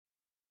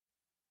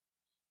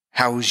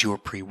How is your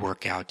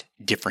pre-workout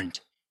different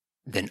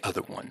than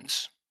other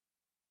ones?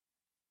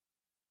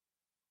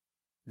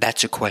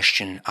 That's a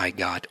question I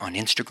got on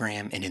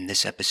Instagram, and in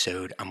this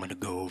episode, I'm going to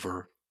go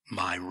over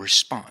my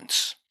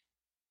response.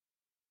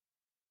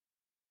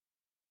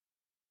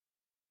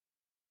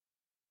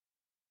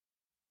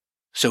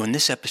 So in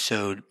this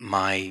episode,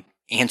 my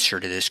answer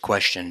to this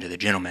question to the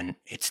gentleman,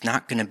 it's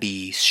not going to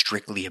be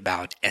strictly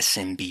about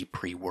SMB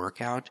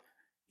pre-workout.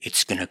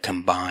 It's going to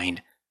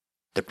combine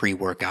the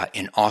pre-workout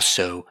and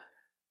also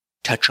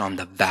touch on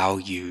the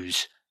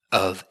values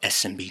of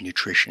SMB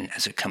Nutrition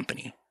as a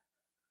company.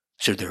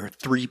 So there are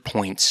 3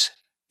 points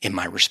in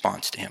my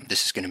response to him.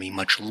 This is going to be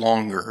much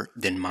longer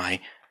than my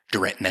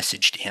direct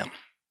message to him.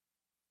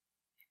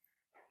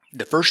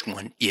 The first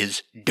one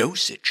is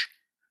dosage.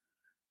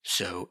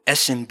 So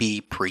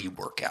SMB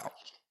pre-workout.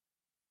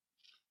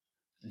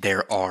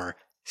 There are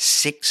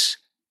 6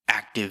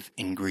 active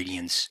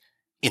ingredients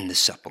in the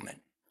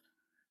supplement.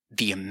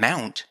 The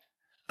amount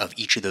of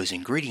each of those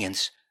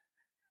ingredients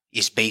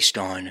is based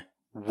on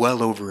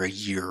well over a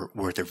year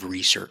worth of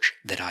research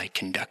that I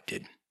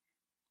conducted.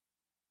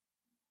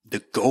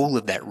 The goal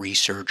of that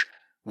research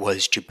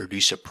was to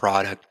produce a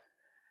product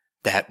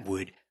that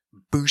would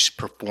boost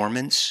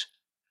performance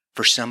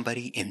for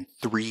somebody in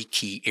 3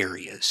 key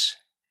areas,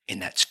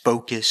 and that's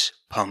focus,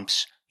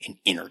 pumps, and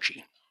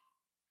energy.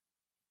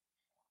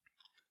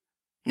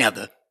 Now,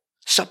 the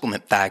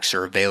supplement facts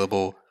are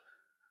available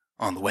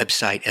on the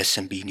website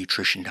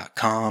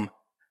smbnutrition.com.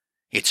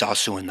 It's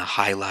also in the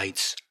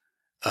highlights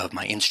of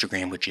my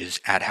Instagram, which is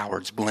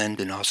 @HowardsBlend,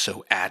 and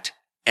also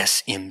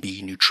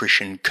 @SMB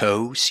Nutrition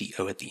Co.,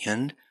 C-O at the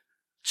end.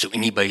 So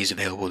anybody's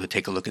available to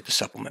take a look at the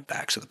supplement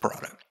facts of the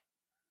product.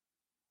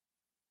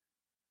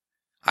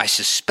 I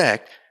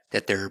suspect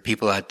that there are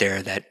people out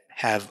there that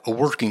have a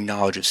working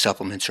knowledge of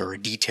supplements or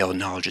a detailed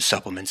knowledge of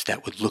supplements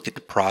that would look at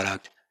the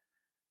product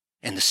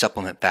and the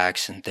supplement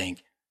facts and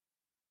think,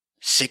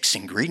 6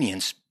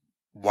 ingredients,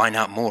 why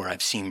not more?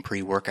 I've seen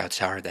pre-workouts,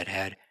 Howard, that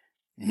had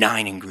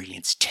 9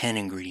 ingredients, 10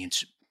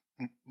 ingredients,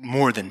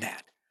 more than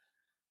that.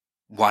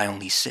 Why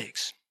only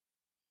 6?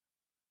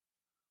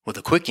 Well,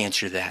 the quick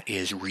answer to that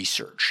is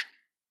research.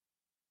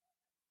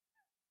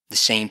 The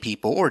same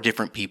people or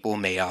different people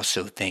may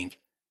also think,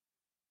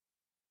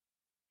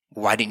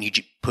 why didn't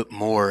you put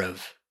more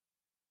of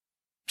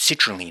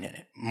citrulline in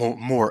it,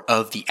 more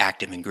of the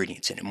active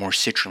ingredients in it, more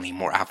citrulline,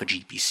 more alpha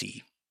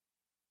GPC?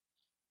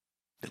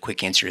 The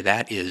quick answer to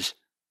that is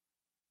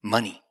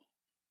money.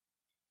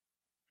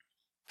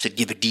 So to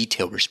give a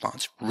detailed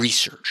response,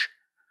 research.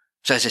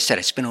 So as I said,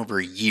 I spent over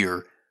a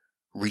year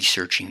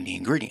researching the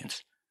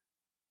ingredients.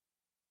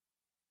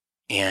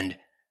 And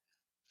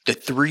the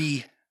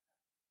 3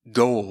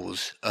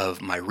 goals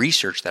of my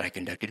research that I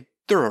conducted,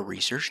 thorough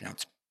research, now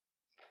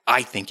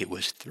I think it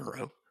was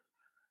thorough,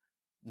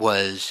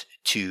 was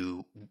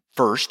to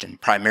first and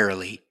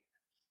primarily,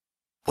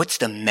 what's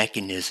the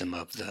mechanism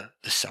of the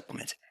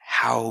supplements?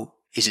 How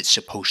is it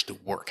supposed to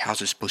work?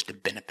 How's it supposed to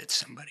benefit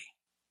somebody?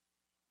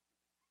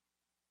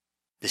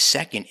 The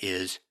second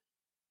is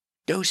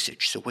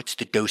dosage. So what's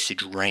the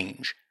dosage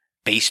range?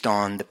 Based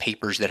on the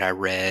papers that I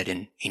read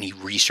and any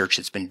research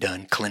that's been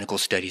done, clinical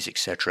studies,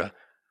 etc.,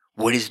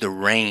 what is the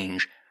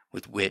range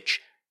with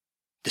which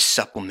the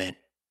supplement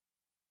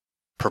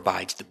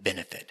provides the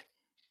benefit?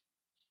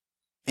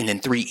 And then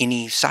 3,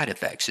 any side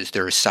effects. Is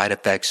there a side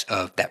effects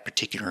of that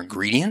particular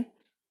ingredient?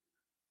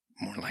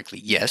 More likely,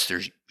 yes,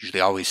 there's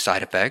usually always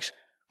side effects,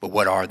 but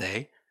what are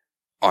they?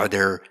 Are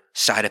there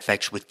side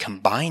effects with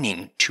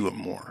combining 2 or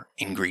more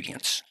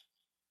ingredients?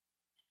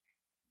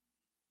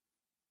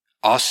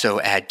 Also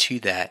add to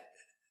that,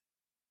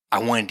 I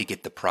wanted to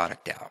get the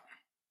product out.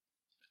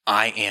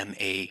 I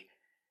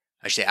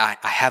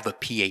have a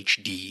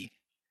PhD,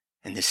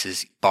 and this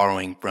is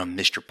borrowing from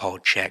Mr. Paul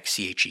Chek,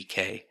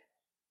 C-H-E-K.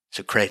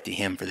 So credit to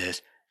him for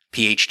this.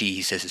 PhD,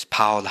 he says, is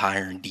piled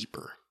higher and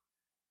deeper.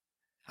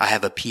 I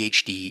have a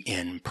PhD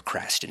in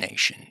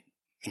procrastination.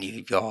 Any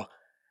of y'all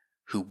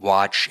who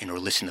watch and or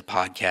listen to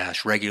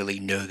podcasts regularly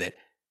know that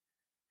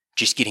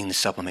just getting the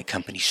supplement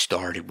company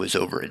started was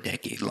over a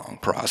decade-long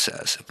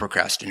process of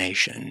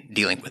procrastination,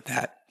 dealing with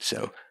that.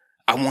 So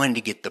I wanted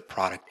to get the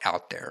product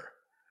out there.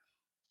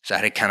 So I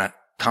had a kind of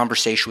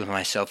conversation with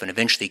myself and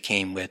eventually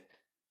came with,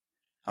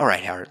 all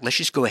right, Howard, let's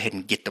just go ahead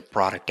and get the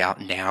product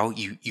out now.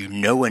 You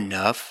know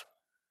enough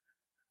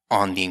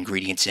on the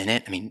ingredients in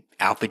it. I mean,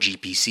 alpha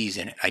GPC's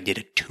in it. I did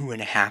a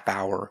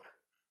 2.5-hour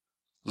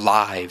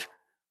live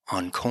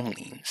on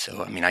choline.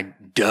 So, I mean, I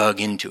dug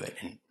into it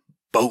and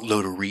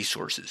boatload of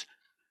resources.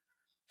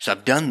 So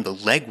I've done the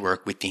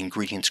legwork with the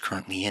ingredients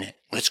currently in it.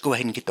 Let's go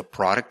ahead and get the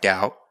product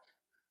out,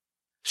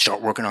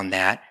 start working on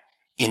that.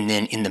 And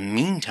then in the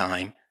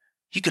meantime,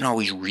 you can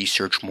always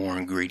research more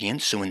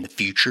ingredients. So in the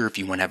future, if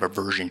you want to have a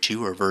version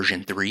 2 or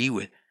version 3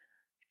 with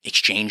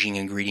exchanging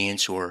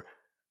ingredients, or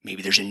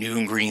maybe there's a new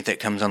ingredient that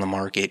comes on the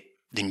market,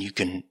 then you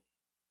can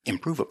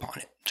improve upon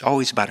it. It's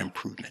always about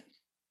improvement.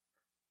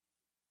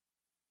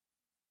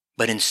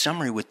 But in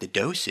summary with the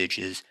dosage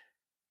is,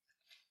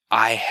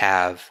 I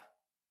have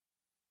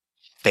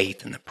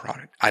faith in the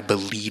product. I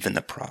believe in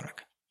the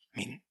product. I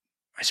mean,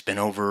 I spent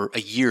over a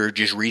year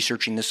just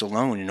researching this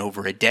alone and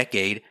over a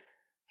decade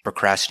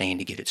procrastinating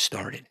to get it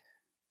started.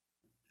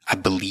 I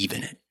believe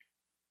in it,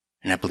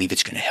 and I believe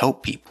it's going to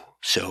help people.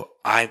 So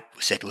I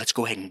said, let's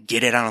go ahead and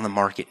get it out on the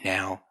market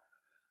now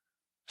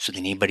so that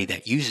anybody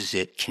that uses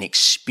it can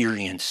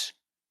experience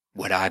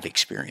what I've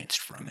experienced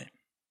from it.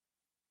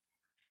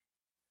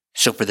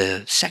 So for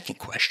the second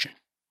question,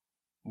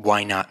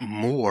 why not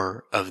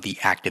more of the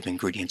active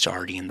ingredients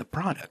already in the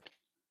product?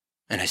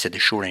 And I said the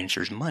short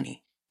answer is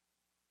money.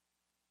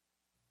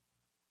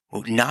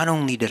 Well, not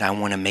only did I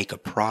want to make a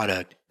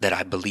product that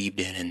I believed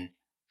in and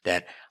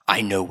that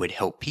I know would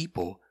help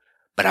people,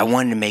 but I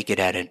wanted to make it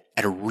at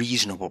a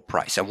reasonable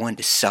price. I wanted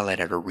to sell it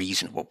at a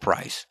reasonable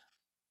price.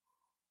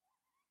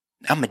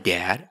 I'm a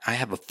dad. I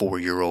have a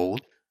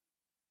 4-year-old,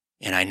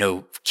 and I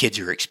know kids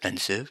are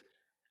expensive.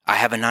 I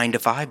have a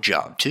 9-to-5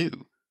 job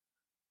too.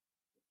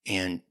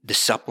 And the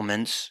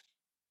supplements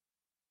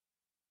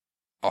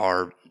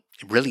are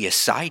really a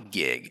side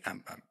gig. I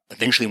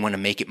eventually want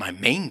to make it my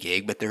main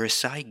gig, but they're a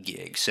side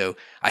gig. So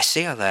I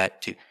say all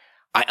that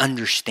I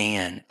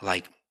understand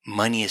like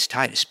money is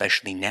tight,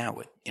 especially now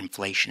with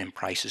inflation and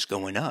prices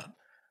going up.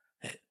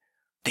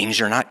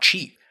 Things are not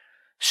cheap.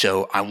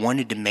 So I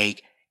wanted to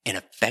make an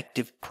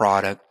effective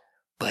product,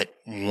 but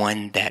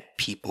one that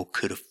people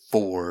could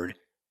afford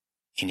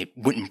and it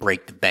wouldn't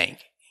break the bank.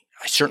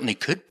 I certainly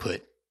could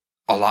put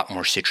a lot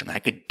more citrulline. I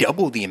could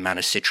double the amount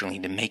of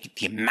citrulline to make it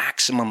the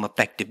maximum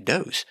effective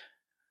dose.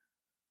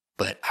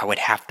 But I would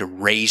have to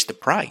raise the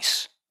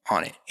price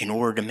on it in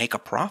order to make a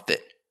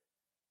profit.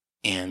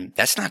 And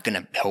that's not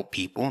going to help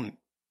people.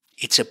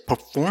 It's a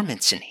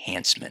performance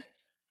enhancement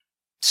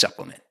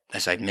supplement,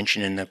 as I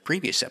mentioned in the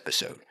previous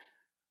episode.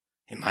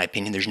 In my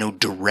opinion, there's no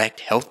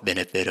direct health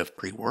benefit of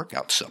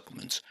pre-workout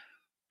supplements.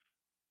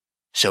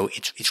 So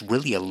it's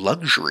really a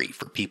luxury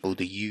for people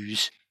to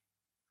use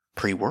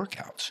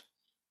pre-workouts.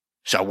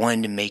 So I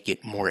wanted to make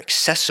it more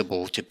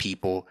accessible to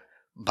people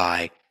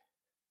by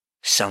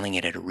selling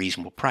it at a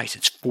reasonable price.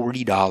 It's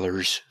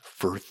 $40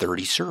 for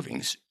 30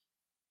 servings.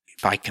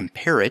 If I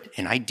compare it,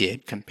 and I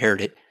did,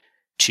 compared it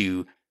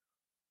to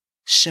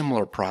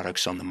similar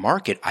products on the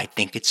market, I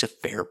think it's a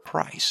fair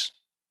price.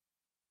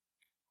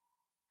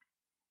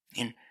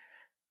 And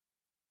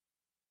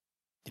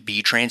to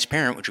be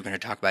transparent, which we're going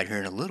to talk about here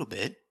in a little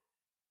bit,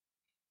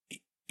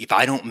 if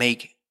I don't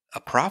make a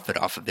profit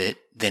off of it,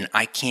 then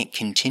I can't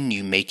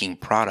continue making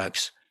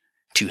products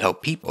to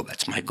help people.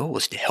 That's my goal,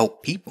 is to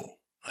help people.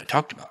 I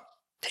talked about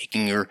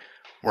taking your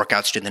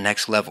workouts to the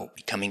next level,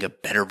 becoming a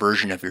better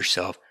version of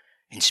yourself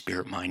in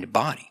spirit, mind, and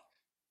body.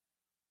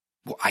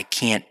 Well, I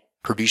can't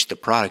produce the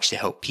products to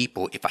help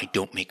people if I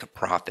don't make a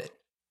profit.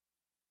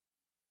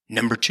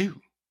 Number 2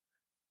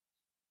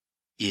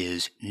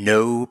 is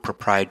no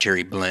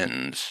proprietary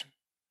blends.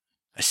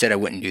 I said I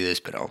wouldn't do this,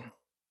 but I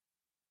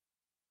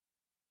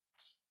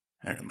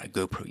don't know, my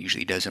GoPro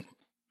usually doesn't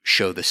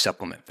show the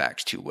supplement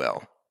facts too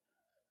well.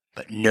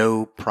 But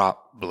no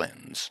prop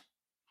blends.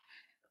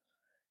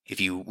 If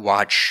you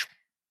watch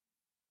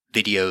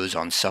videos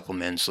on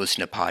supplements,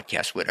 listen to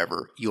podcasts,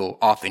 whatever, you'll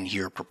often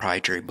hear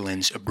proprietary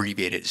blends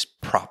abbreviated as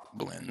prop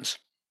blends.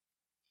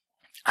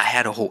 I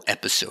had a whole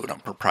episode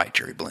on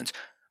proprietary blends.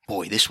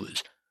 Boy, this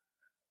was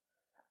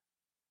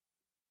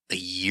a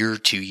year,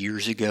 2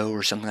 years ago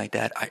or something like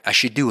that. I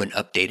should do an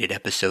updated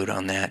episode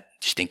on that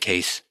just in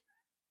case.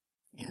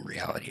 In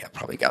reality, I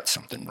probably got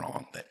something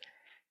wrong, but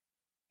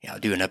yeah, I'll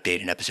do an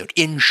updated episode.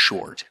 In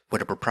short,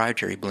 what a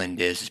proprietary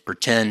blend is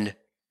pretend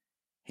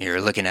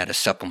you're looking at a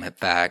supplement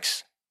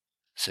facts.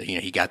 So,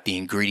 you got the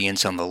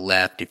ingredients on the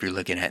left if you're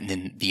looking at, and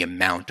then the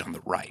amount on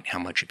the right, how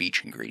much of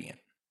each ingredient.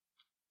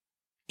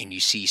 And you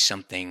see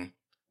something,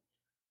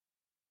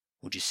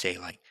 we'll just say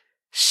like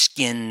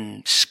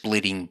skin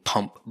splitting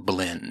pump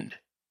blend.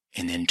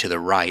 And then to the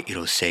right,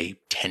 it'll say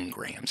 10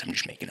 grams. I'm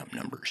just making up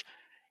numbers.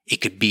 It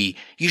could be,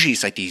 usually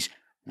it's like these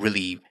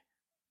really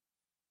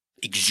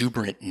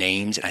exuberant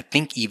names. And I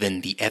think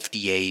even the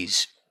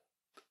FDA's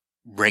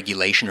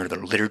regulation or the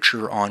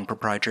literature on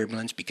proprietary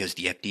blends, because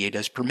the FDA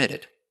does permit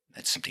it.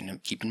 That's something to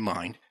keep in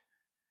mind.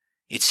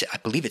 I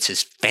believe it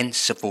says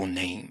fanciful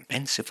name.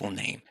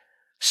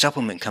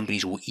 Supplement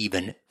companies will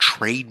even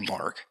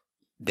trademark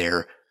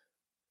their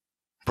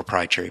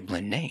proprietary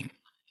blend name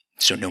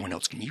so no one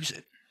else can use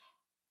it.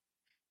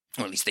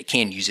 Or at least they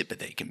can use it, but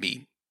they can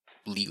be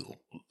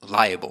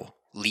liable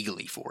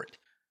legally for it.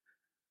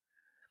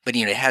 But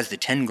it has the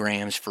 10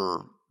 grams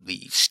for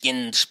the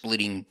skin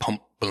splitting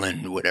pump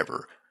blend,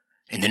 whatever.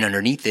 And then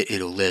underneath it,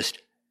 it'll list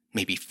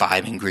maybe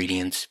 5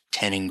 ingredients,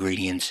 10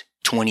 ingredients,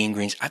 20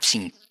 ingredients. I've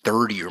seen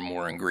 30 or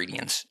more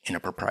ingredients in a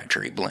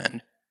proprietary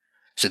blend.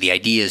 So the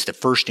idea is the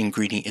first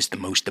ingredient is the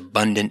most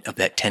abundant of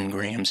that 10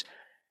 grams.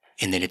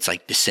 And then it's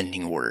like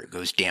descending order. It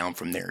goes down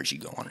from there as you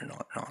go on and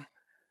on and on.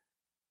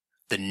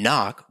 The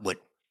knock,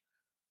 what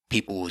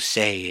people will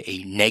say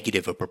a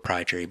negative of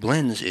proprietary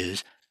blends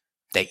is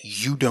that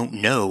you don't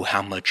know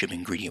how much of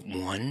ingredient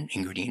 1,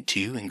 ingredient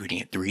 2,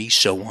 ingredient 3,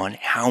 so on,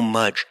 how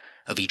much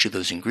of each of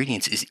those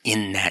ingredients is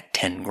in that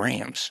 10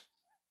 grams.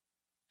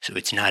 So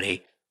it's not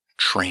a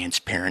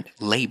transparent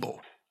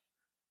label.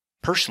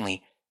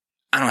 Personally,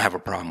 I don't have a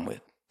problem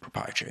with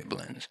proprietary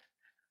blends.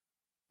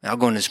 I'll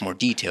go into this more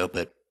detail,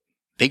 but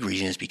big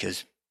reason is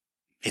because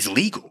it's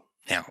legal.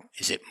 Now,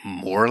 is it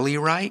morally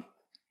right?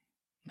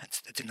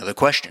 That's another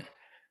question.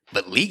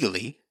 But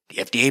legally, the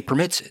FDA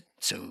permits it.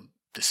 So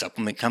the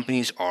supplement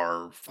companies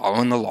are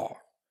following the law.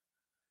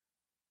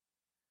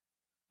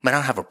 But I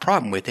don't have a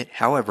problem with it.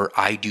 However,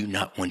 I do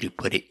not want to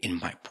put it in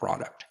my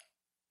product.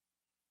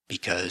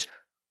 Because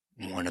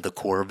one of the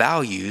core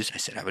values, I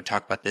said I would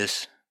talk about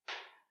this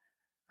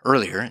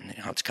earlier, and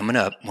now it's coming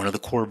up, one of the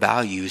core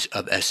values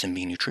of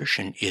SMB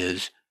Nutrition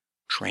is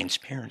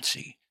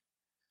transparency.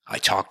 I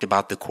talked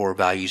about the core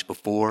values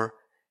before.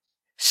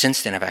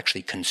 Since then, I've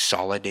actually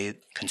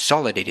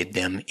consolidated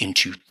them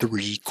into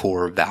 3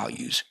 core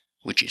values,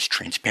 which is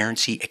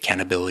transparency,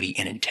 accountability,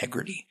 and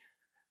integrity.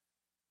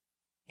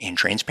 And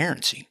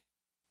transparency.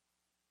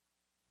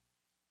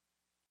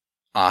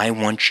 I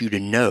want you to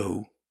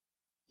know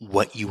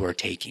what you are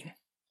taking.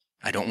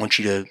 I don't want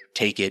you to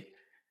take a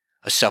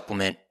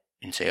supplement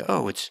and say,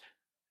 oh, it's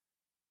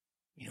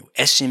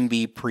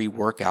SMB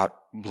pre-workout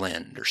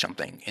blend or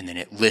something, and then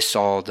it lists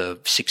all the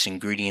 6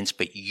 ingredients,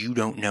 but you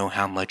don't know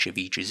how much of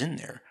each is in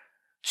there.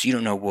 So you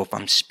don't know, well, if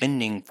I'm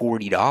spending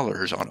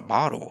 $40 on a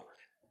bottle,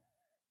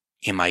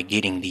 am I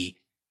getting the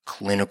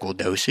clinical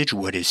dosage,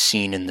 what is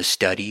seen in the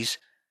studies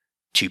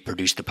to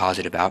produce the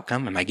positive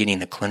outcome? Am I getting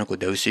the clinical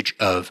dosage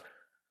of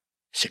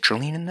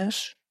citrulline in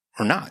this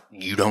or not?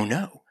 You don't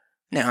know.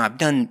 Now, I've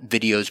done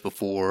videos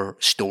before,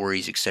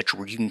 stories, etc.,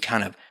 where you can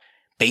kind of,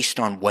 based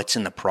on what's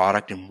in the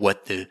product and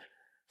what the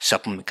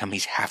supplement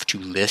companies have to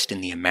list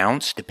in the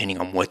amounts, depending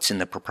on what's in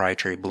the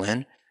proprietary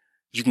blend,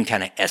 you can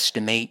kind of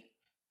estimate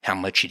how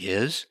much it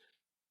is.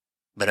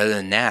 But other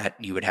than that,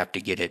 you would have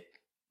to get it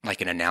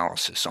like an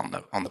analysis on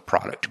the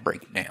product to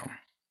break it down,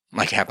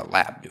 like have a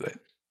lab do it.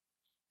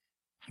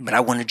 But I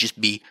want to just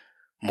be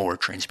more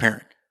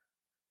transparent.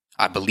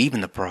 I believe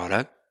in the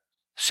product,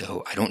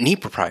 so I don't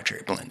need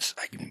proprietary blends.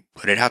 I can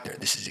put it out there.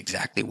 This is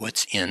exactly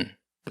what's in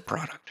the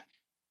product.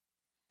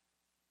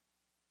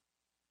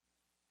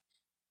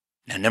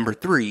 Now, number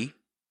 3,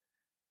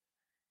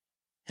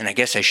 and I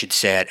guess I should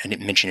say it, I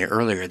didn't mention it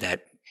earlier,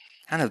 that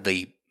kind of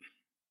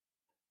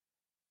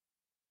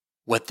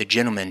what the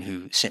gentleman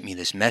who sent me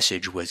this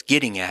message was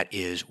getting at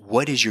is,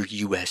 what is your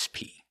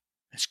USP?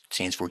 That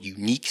stands for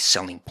unique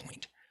selling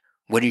point.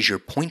 What is your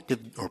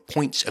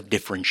points of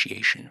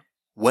differentiation?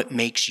 What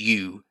makes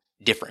you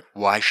different?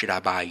 Why should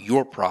I buy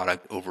your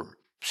product over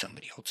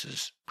somebody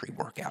else's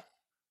pre-workout?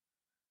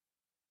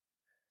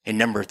 And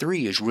number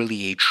 3 is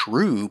really a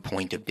true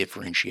point of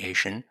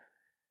differentiation,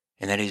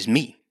 and that is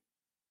me.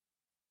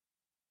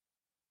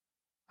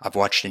 I've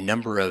watched a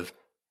number of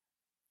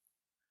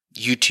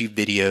YouTube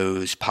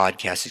videos,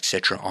 podcasts,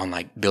 etc. on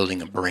like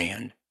building a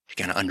brand to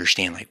kind of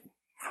understand, like,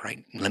 all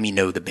right, let me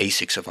know the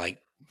basics of like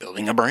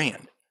building a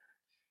brand.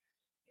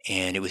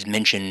 And it was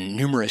mentioned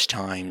numerous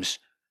times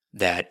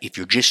that if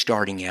you're just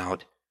starting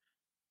out,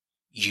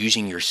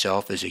 using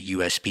yourself as a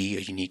USP,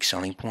 a unique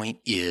selling point,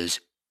 is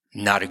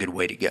not a good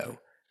way to go.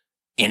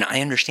 And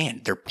I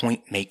understand their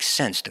point makes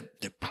sense.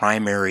 The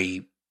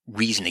primary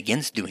reason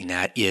against doing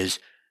that is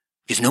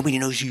nobody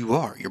knows who you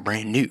are. You're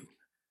brand new.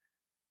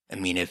 I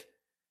mean, if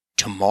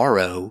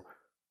tomorrow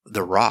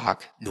The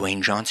Rock,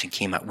 Dwayne Johnson,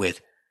 came out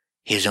with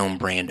his own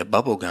brand of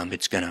bubblegum,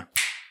 it's going to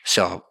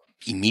sell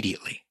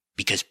immediately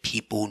because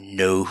people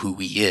know who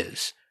he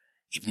is.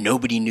 If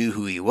nobody knew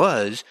who he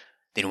was,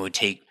 then it would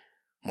take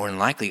more than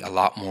likely a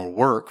lot more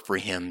work for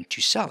him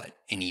to sell it.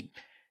 And he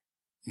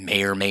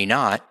may or may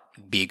not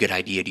be a good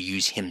idea to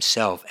use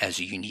himself as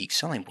a unique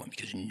selling point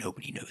because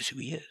nobody knows who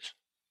he is.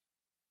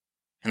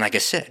 And like I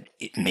said,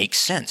 it makes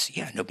sense.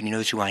 Yeah, nobody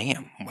knows who I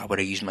am. Why would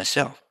I use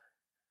myself?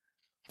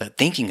 But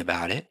thinking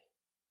about it,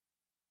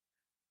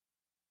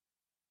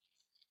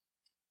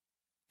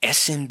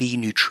 SMB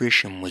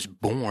Nutrition was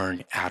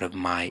born out of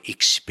my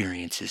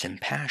experiences and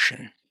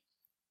passion.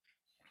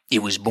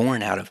 It was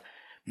born out of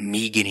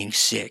me getting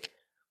sick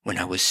when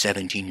I was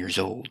 17 years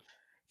old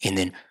and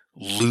then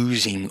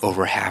losing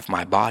over half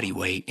my body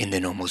weight and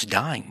then almost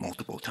dying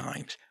multiple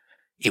times.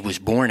 It was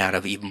born out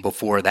of, even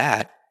before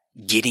that,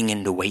 getting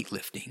into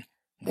weightlifting,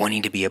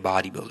 wanting to be a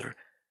bodybuilder,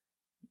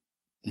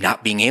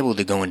 not being able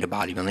to go into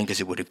bodybuilding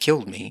because it would have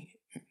killed me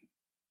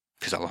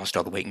because I lost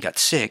all the weight and got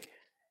sick,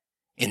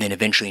 and then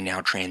eventually now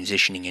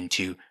transitioning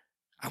into,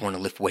 I want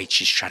to lift weights,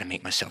 just try to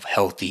make myself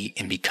healthy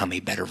and become a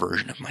better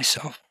version of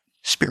myself.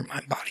 Spirit,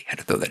 mind, body. Had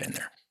to throw that in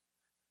there.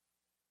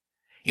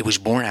 It was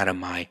born out of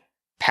my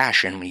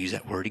passion, I'm going to use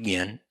that word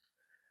again,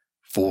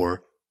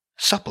 for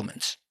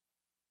supplements.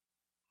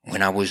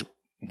 When I was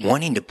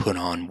wanting to put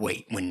on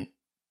weight, when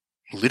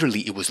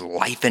literally it was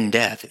life and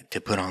death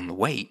to put on the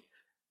weight,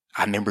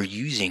 I remember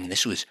using,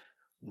 this was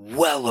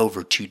well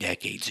over 2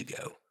 decades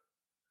ago,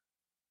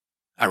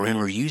 I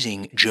remember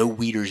using Joe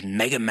Weider's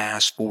Mega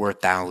Mass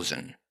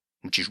 4000,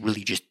 which is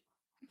really just,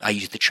 I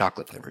used the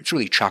chocolate flavor. It's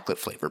really chocolate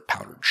flavored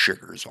powdered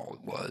sugar is all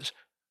it was.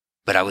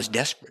 But I was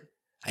desperate.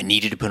 I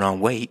needed to put on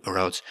weight or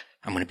else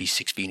I'm going to be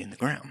 6 feet in the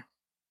ground.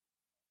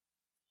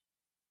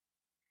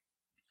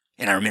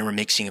 And I remember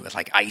mixing it with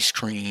like ice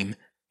cream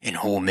and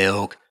whole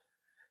milk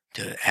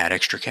to add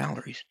extra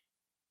calories.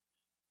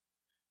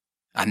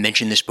 I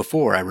mentioned this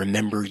before. I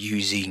remember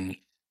using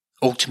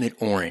Ultimate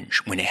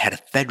Orange when it had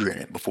ephedra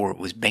in it before it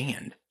was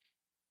banned.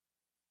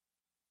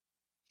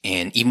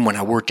 And even when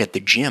I worked at the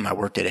gym, I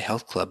worked at a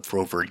health club for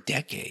over a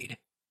decade.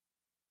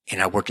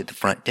 And I worked at the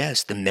front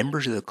desk. The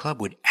members of the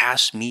club would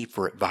ask me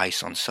for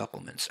advice on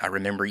supplements. I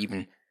remember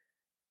even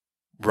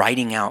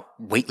writing out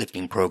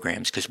weightlifting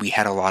programs because we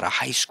had a lot of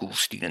high school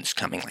students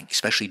coming, like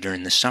especially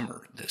during the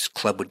summer. This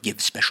club would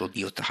give special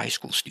deals to high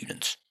school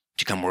students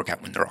to come work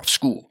out when they're off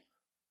school.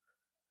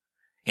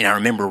 And I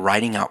remember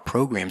writing out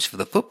programs for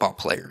the football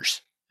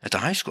players at the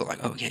high school, like,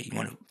 oh, yeah, you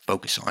want to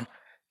focus on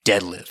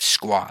deadlifts,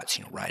 squats,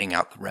 writing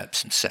out the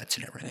reps and sets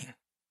and everything.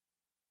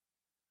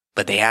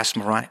 But they asked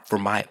me for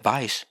my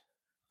advice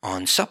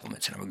on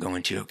supplements, and I would go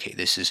into, okay,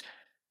 this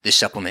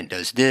supplement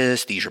does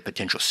this, these are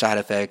potential side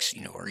effects,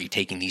 are you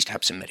taking these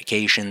types of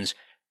medications?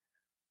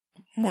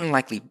 More than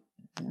likely,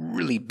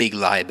 really big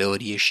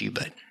liability issue,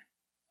 but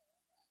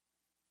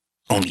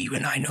only you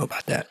and I know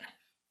about that.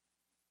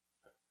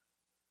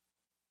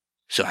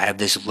 So I have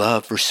this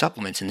love for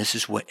supplements, and this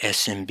is what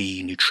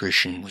SMB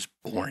Nutrition was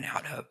born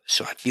out of.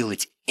 So I feel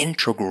it's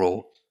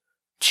integral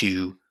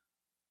to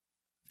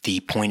the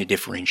point of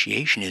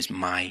differentiation is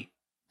my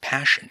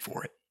passion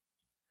for it.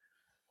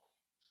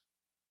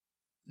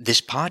 This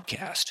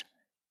podcast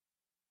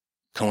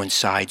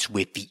coincides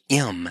with the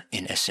M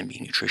in SMB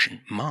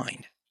Nutrition,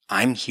 mind.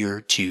 I'm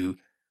here to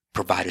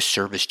provide a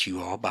service to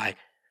you all by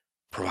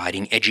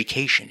providing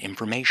education,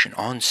 information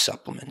on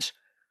supplements,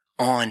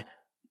 on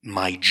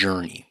my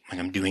journey, like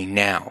I'm doing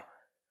now,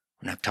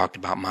 when I've talked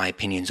about my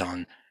opinions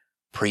on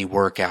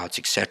pre-workouts,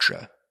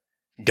 etc.,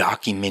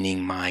 documenting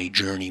my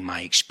journey,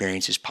 my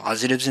experiences,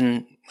 positives,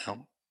 and,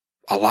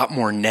 a lot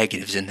more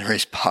negatives than there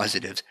is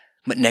positives,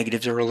 but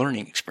negatives are a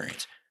learning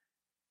experience,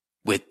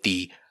 with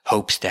the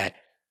hopes that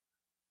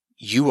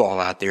you all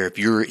out there, if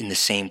you're in the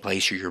same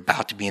place or you're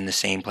about to be in the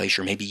same place,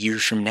 or maybe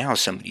years from now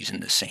somebody's in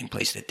the same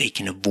place, that they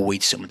can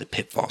avoid some of the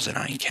pitfalls that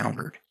I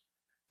encountered.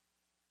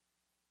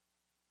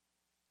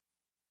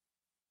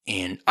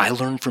 And I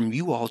learn from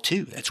you all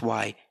too. That's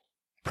why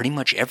pretty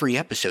much every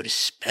episode,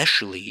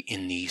 especially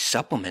in the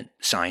supplement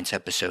science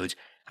episodes,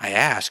 I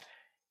ask,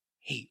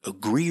 hey,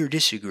 agree or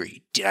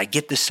disagree? Did I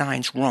get the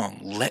science wrong?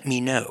 Let me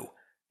know.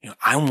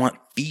 I want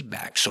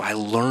feedback, so I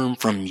learn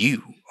from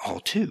you all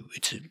too.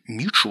 It's a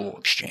mutual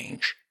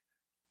exchange.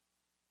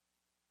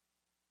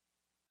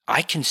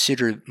 I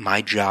consider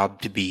my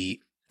job to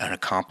be an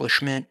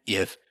accomplishment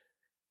if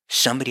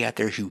somebody out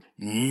there who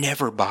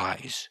never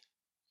buys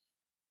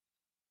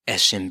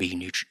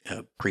SMB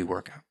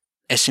pre-workout,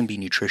 SMB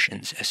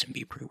Nutrition's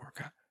SMB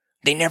pre-workout,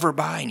 they never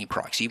buy any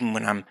products, even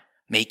when I'm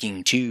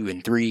making 2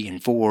 and 3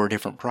 and 4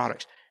 different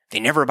products. They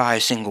never buy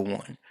a single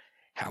one.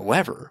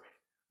 However,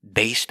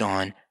 based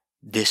on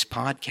this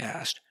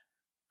podcast,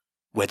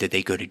 whether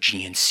they go to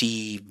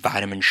GNC,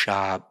 Vitamin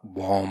Shop,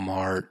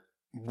 Walmart,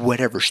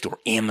 whatever store,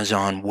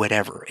 Amazon,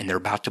 whatever, and they're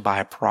about to buy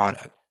a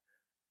product,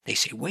 they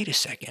say, wait a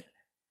second,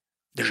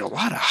 there's a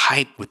lot of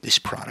hype with this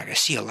product. I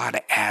see a lot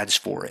of ads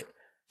for it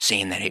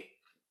saying that it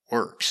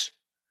works.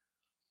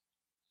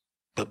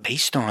 But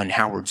based on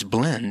Howard's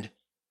Blend,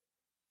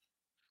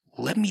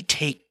 let me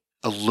take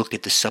a look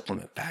at the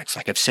supplement facts.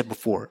 Like I've said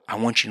before, I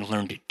want you to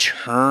learn to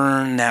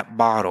turn that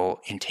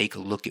bottle and take a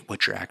look at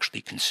what you're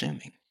actually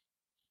consuming.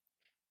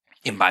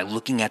 And by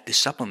looking at the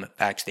supplement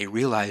facts, they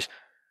realize,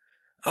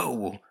 oh,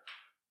 well,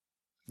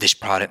 this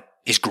product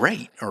is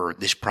great, or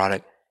this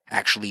product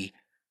actually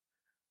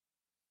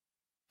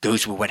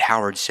goes with what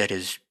Howard said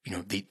is,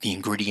 the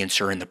ingredients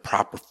are in the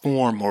proper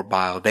form or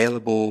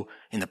bioavailable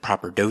in the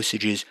proper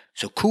dosages.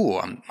 So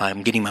cool,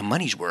 I'm getting my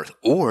money's worth.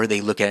 Or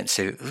they look at it and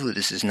say, oh,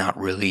 this is not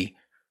really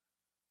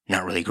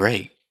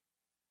great.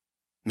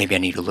 Maybe I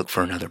need to look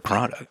for another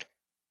product.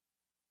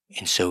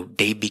 And so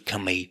they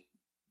become a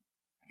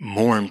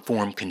more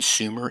informed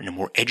consumer and a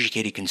more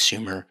educated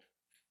consumer.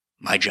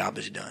 My job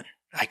is done.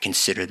 I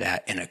consider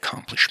that an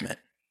accomplishment,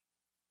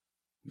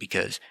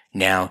 because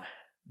now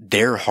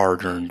their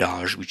hard-earned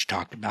dollars, which we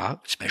talked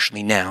about,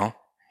 especially now,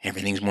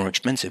 everything's more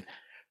expensive,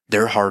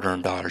 their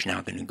hard-earned dollars now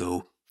are going to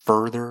go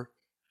further,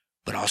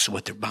 but also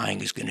what they're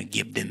buying is going to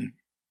give them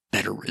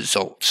better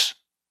results.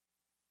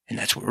 And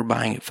that's what we're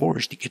buying it for,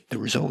 is to get the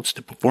results,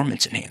 the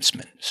performance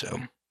enhancement.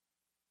 So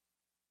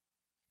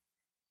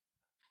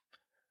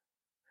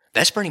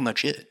that's pretty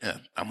much it.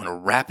 I'm going to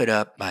wrap it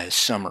up by a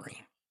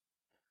summary.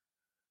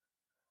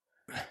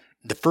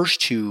 The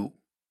first 2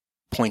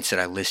 points that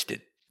I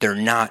listed, they're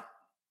not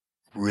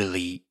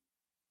really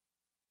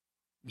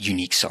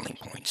unique selling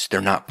points.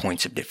 They're not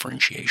points of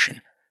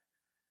differentiation.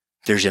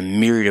 There's a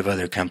myriad of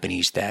other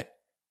companies that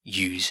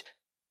use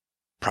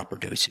proper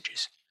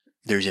dosages.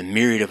 There's a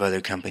myriad of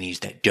other companies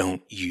that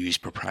don't use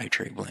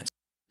proprietary blends.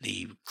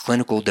 The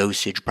clinical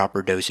dosage,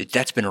 proper dosage,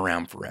 that's been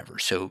around forever.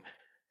 So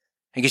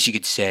I guess you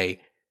could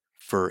say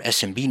for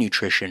SMB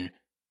Nutrition,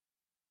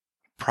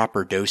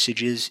 proper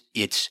dosages,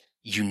 it's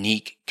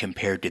unique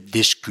compared to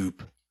this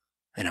group,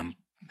 and I'm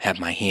have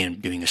my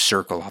hand doing a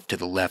circle off to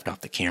the left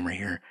off the camera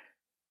here.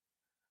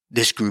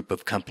 This group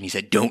of companies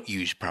that don't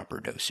use proper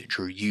dosage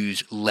or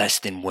use less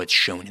than what's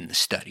shown in the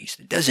studies.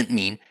 It doesn't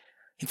mean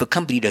if a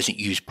company doesn't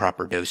use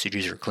proper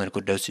dosages or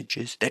clinical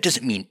dosages, that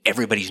doesn't mean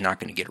everybody's not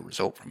going to get a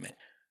result from it.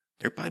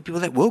 There are probably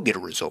people that will get a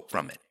result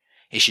from it.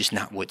 It's just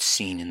not what's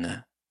seen in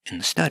the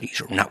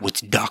studies or not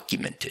what's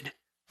documented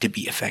to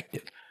be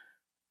effective.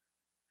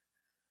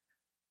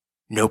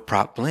 No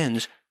prop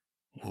blends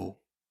will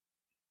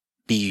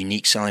be a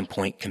unique selling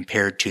point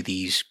compared to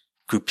these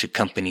groups of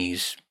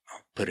companies,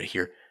 I'll put it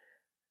here,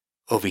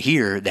 over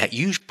here that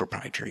use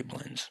proprietary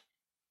blends.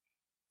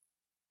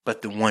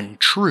 But the one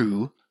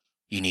true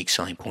unique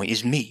selling point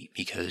is me,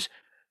 because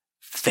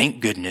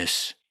thank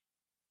goodness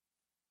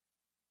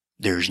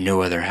there's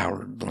no other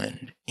Howard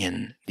blend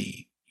in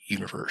the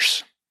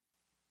universe.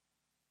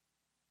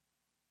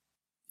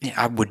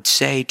 I would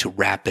say, to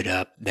wrap it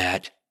up,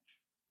 that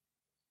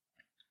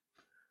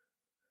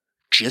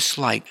just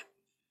like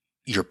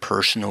your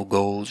personal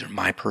goals or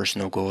my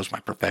personal goals, my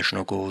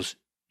professional goals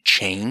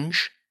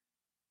change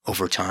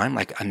over time.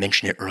 Like I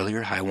mentioned it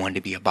earlier, how I wanted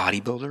to be a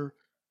bodybuilder.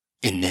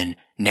 And then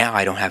now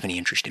I don't have any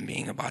interest in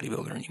being a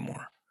bodybuilder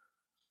anymore.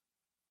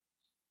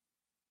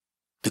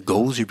 The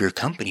goals of your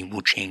company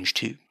will change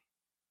too.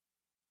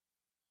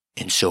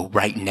 And so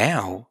right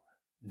now,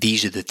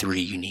 these are the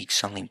 3 unique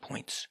selling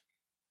points.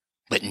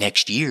 But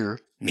next year,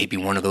 maybe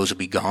one of those will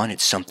be gone.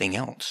 It's something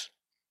else.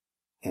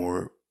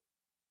 Or,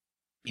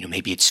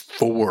 maybe it's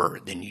 4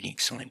 then unique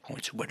selling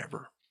points or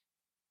whatever.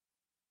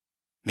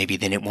 Maybe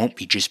then it won't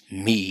be just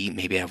me.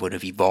 Maybe I would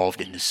have evolved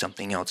into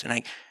something else. And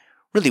I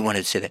really wanted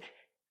to say that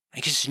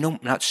I guess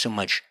it's not so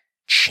much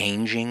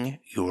changing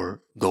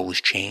your goals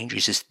change.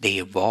 It's just they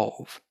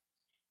evolve.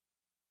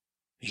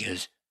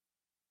 Because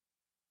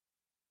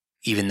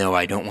even though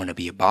I don't want to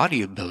be a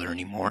bodybuilder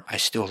anymore, I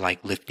still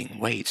like lifting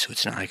weights. So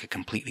it's not like I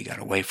completely got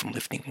away from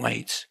lifting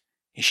weights.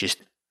 It's just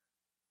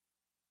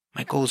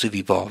my goals have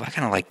evolved. I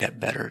kind of like that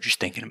better just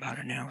thinking about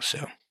it now.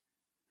 So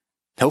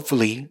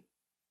hopefully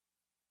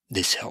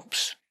this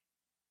helps.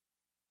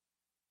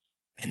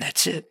 And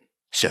that's it.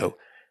 So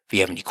if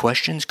you have any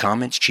questions,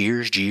 comments,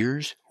 cheers,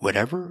 jeers,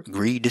 whatever,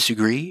 agree,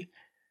 disagree,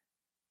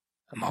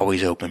 I'm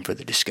always open for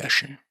the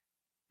discussion.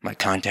 My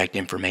contact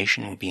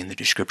information will be in the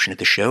description of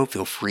the show.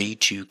 Feel free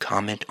to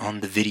comment on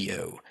the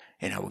video,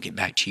 and I will get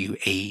back to you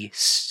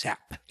ASAP.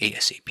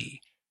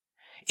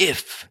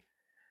 If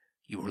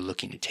you are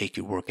looking to take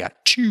your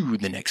workout to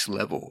the next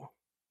level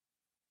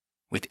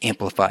with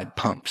amplified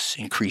pumps,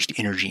 increased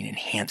energy, and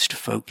enhanced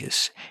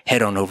focus,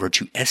 head on over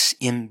to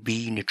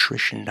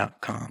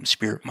smbnutrition.com,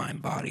 Spirit,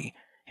 Mind, Body,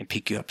 and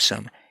pick you up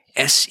some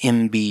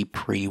SMB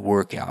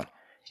pre-workout,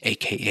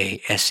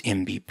 aka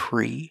SMB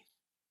Pre.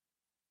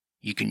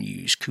 You can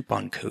use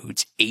coupon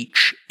codes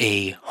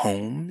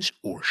HAHOMES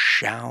or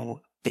SHAO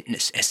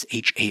Fitness,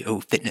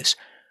 SHAO Fitness.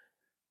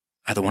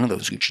 Either one of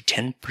those gets you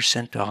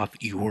 10% off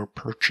your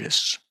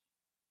purchase.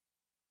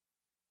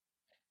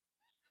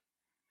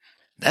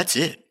 That's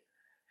it.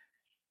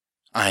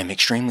 I'm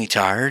extremely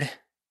tired,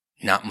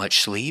 not much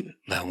sleep,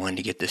 but I wanted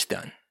to get this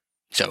done.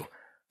 So,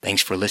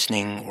 thanks for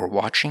listening or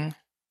watching.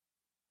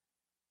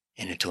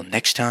 And until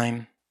next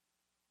time,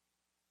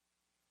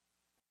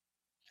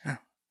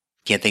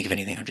 can't think of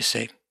anything. I'll just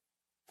say,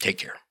 take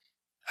care.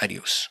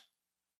 Adios.